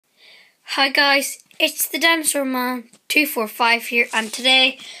Hi guys, it's the Dinosaur Man 245 here, and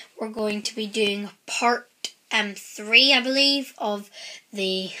today we're going to be doing part 3, I believe, of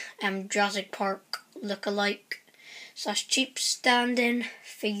the Jurassic Park lookalike / cheap stand-in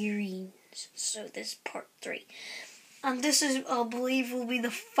figurines. So this is part 3, and this is, I believe, will be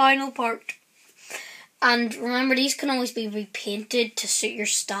the final part. And remember, these can always be repainted to suit your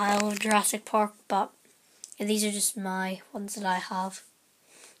style of Jurassic Park, but these are just my ones that I have.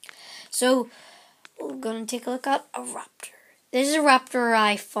 So, we're going to take a look at a raptor. This is a raptor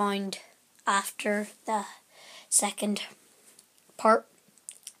I found after the second part.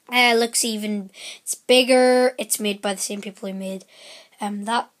 It looks it's bigger. It's made by the same people who made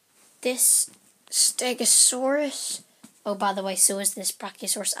this Stegosaurus. Oh, by the way, so is this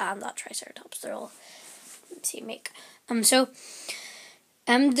Brachiosaurus and that Triceratops. They're all the same make.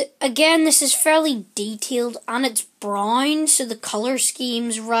 Again, this is fairly detailed and it's brown, so the colour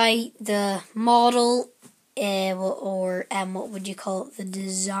scheme's right. The model, what would you call it? The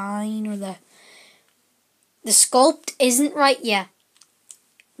design or the sculpt isn't right, yeah.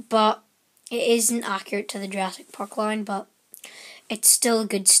 But it isn't accurate to the Jurassic Park line, but it's still a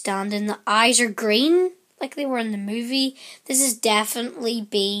good stand-in. The eyes are green, like they were in the movie. This has definitely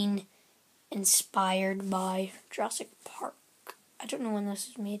been inspired by Jurassic Park. I don't know when this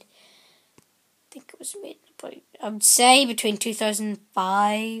was made. I think it was made I would say between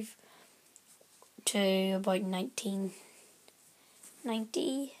 2005 to about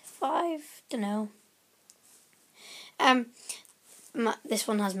 1995. Don't know. This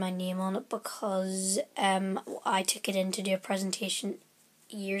one has my name on it because I took it in to do a presentation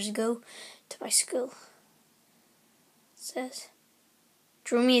years ago to my school. It says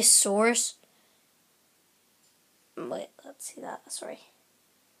Dromaeosaurus. Wait, let's see that. Sorry.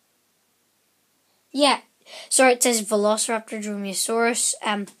 Yeah, sorry. It says Velociraptor Dromaeosaurus.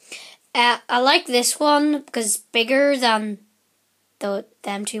 I like this one because it's bigger than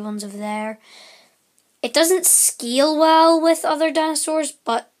them two ones over there. It doesn't scale well with other dinosaurs,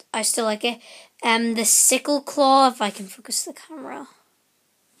 but I still like it. The sickle claw, if I can focus the camera,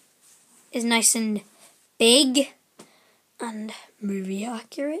 is nice and big and movie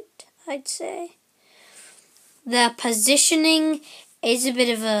accurate, I'd say. The positioning is a bit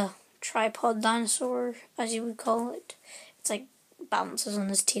of a tripod dinosaur, as you would call it. It's like balances on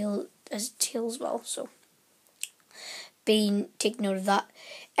his tail as well, so take note of that.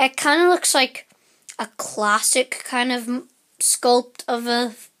 It kind of looks like a classic kind of sculpt of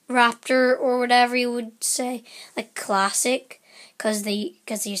a raptor or whatever you would say, like classic, because they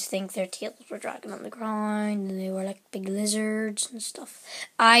used to think their tails were dragging on the ground and they were like big lizards and stuff.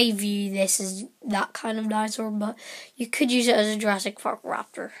 I view this as that kind of dinosaur, but you could use it as a Jurassic Park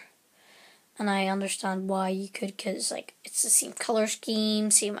raptor. And I understand why you could, because like it's the same color scheme,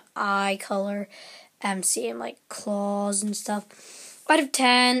 same eye color, same like claws and stuff. Out of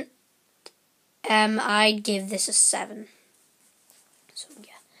 10, I'd give this a 7. So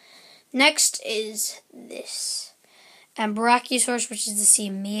yeah. Next is this. Brachiosaurus, which is the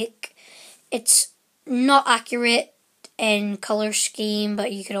same make. It's not accurate in color scheme,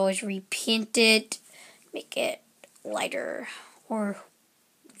 but you could always repaint it, make it lighter or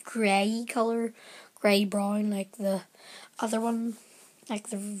grey color, grey brown like the other one, like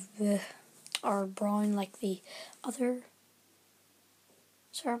or brown like the other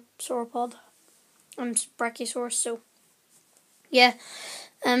sauropod, Brachiosaurus. So yeah,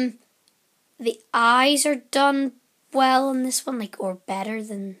 the eyes are done well in this one, or better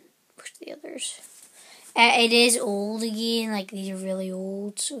than most of the others. It is old again, these are really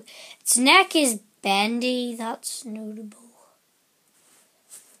old, so its neck is bendy, that's notable.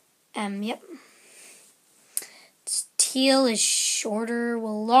 Yep. Its tail is shorter,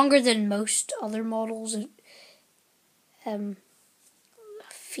 longer than most other models.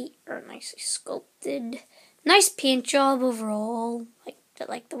 Feet are nicely sculpted. Nice paint job overall. I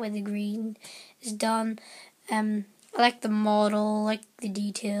like the way the green is done. I like the model, like the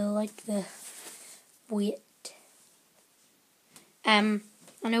detail, like the weight. And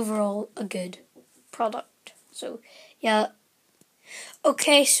overall a good product. So yeah.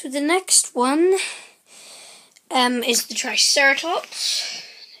 Okay, so the next one is the Triceratops.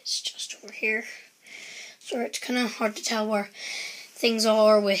 It's just over here. Sorry, it's kind of hard to tell where things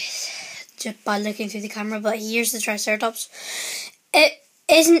are just by looking through the camera, but here's the Triceratops. It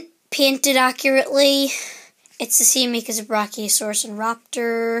isn't painted accurately. It's the same make as a Brachiosaurus and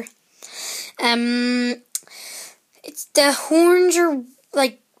Raptor. The horns are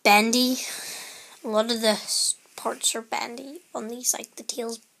bendy. A lot of the parts are bendy on these, the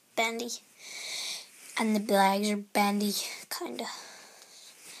tail's bendy, and the legs are bendy, kinda.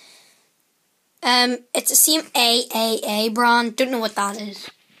 It's the same AAA brand. Don't know what that is.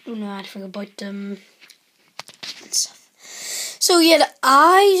 Don't know anything about them and stuff. So yeah, the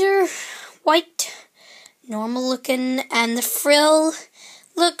eyes are white, normal looking, and the frill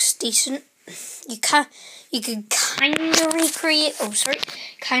looks decent. You could kind of recreate.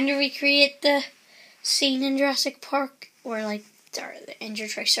 The scene in Jurassic Park, where like the injured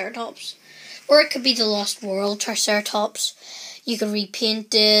Triceratops, or it could be the Lost World Triceratops. You could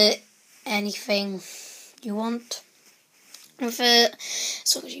repaint it, anything you want with it.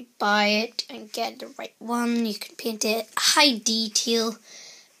 So as you buy it and get the right one, you can paint it high detail,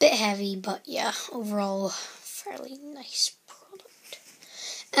 bit heavy, but yeah, overall fairly nice product.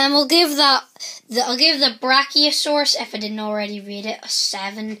 And I'll give the Brachiosaurus, if I didn't already rate it, a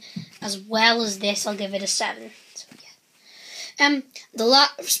 7, as well as this. I'll give it a 7. So yeah.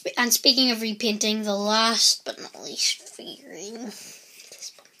 And speaking of repainting, the last but not least figurine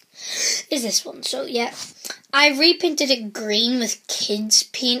is this one. So yeah, I repainted it green with kids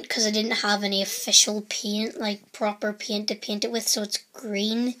paint because I didn't have any official paint, like proper paint to paint it with, so it's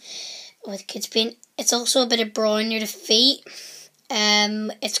green with kids paint. It's also a bit of brown near the feet.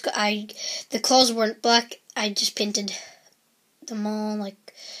 The claws weren't black. I just painted them all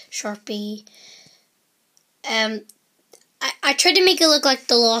like Sharpie. I tried to make it look like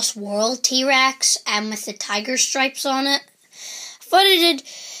the Lost World T-Rex with the tiger stripes on it. I thought I did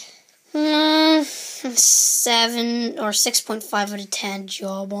 7 or 6.5 out of 10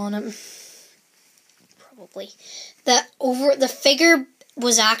 job on it. Probably. The figure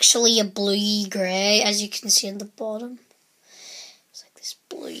was actually a bluey grey, as you can see on the bottom. It's like this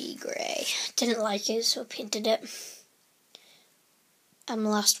bluey grey. Didn't like it, so I painted it.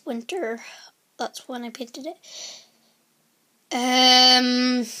 Last winter, that's when I painted it.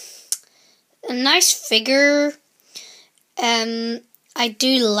 A nice figure. I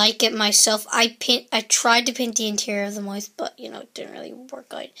do like it myself. I tried to paint the interior of the mouth, but it didn't really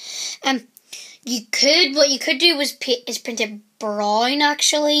work out. What you could do is paint it brown.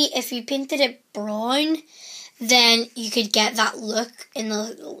 Actually, if you painted it brown, then you could get that look in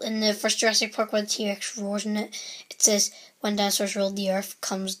the first Jurassic Park where the T-Rex roars in it. It says, "When dinosaurs ruled the earth,"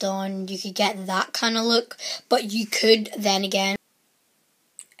 comes down. You could get that kind of look, but you could then again.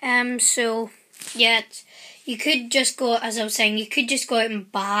 So yeah, you could just go, as I was saying, you could just go out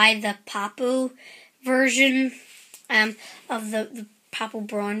and buy the Papo version, of the Papo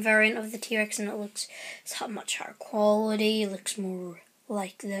brown variant of the T-Rex, and it's much higher quality. It looks more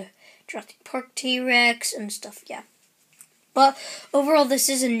like the Jurassic Park T-Rex and stuff. Yeah, but overall, this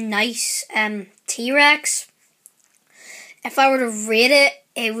is a nice T-Rex. If I were to rate it,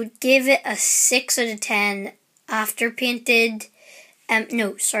 it would give it a 6 out of 10 after painted. A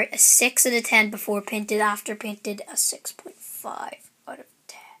 6 out of 10 before painted. After painted, a 6.5 out of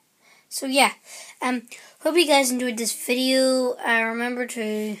 10. So yeah, hope you guys enjoyed this video. Remember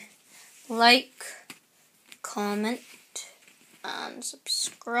to like, comment, and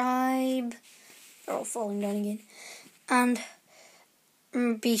subscribe. They're all falling down again.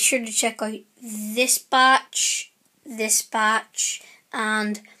 And be sure to check out this batch,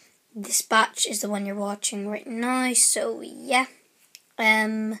 and this batch is the one you're watching right now. So yeah.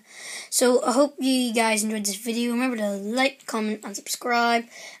 So I hope you guys enjoyed this video. Remember to like, comment, and subscribe,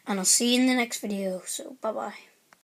 and I'll see you in the next video. So bye bye.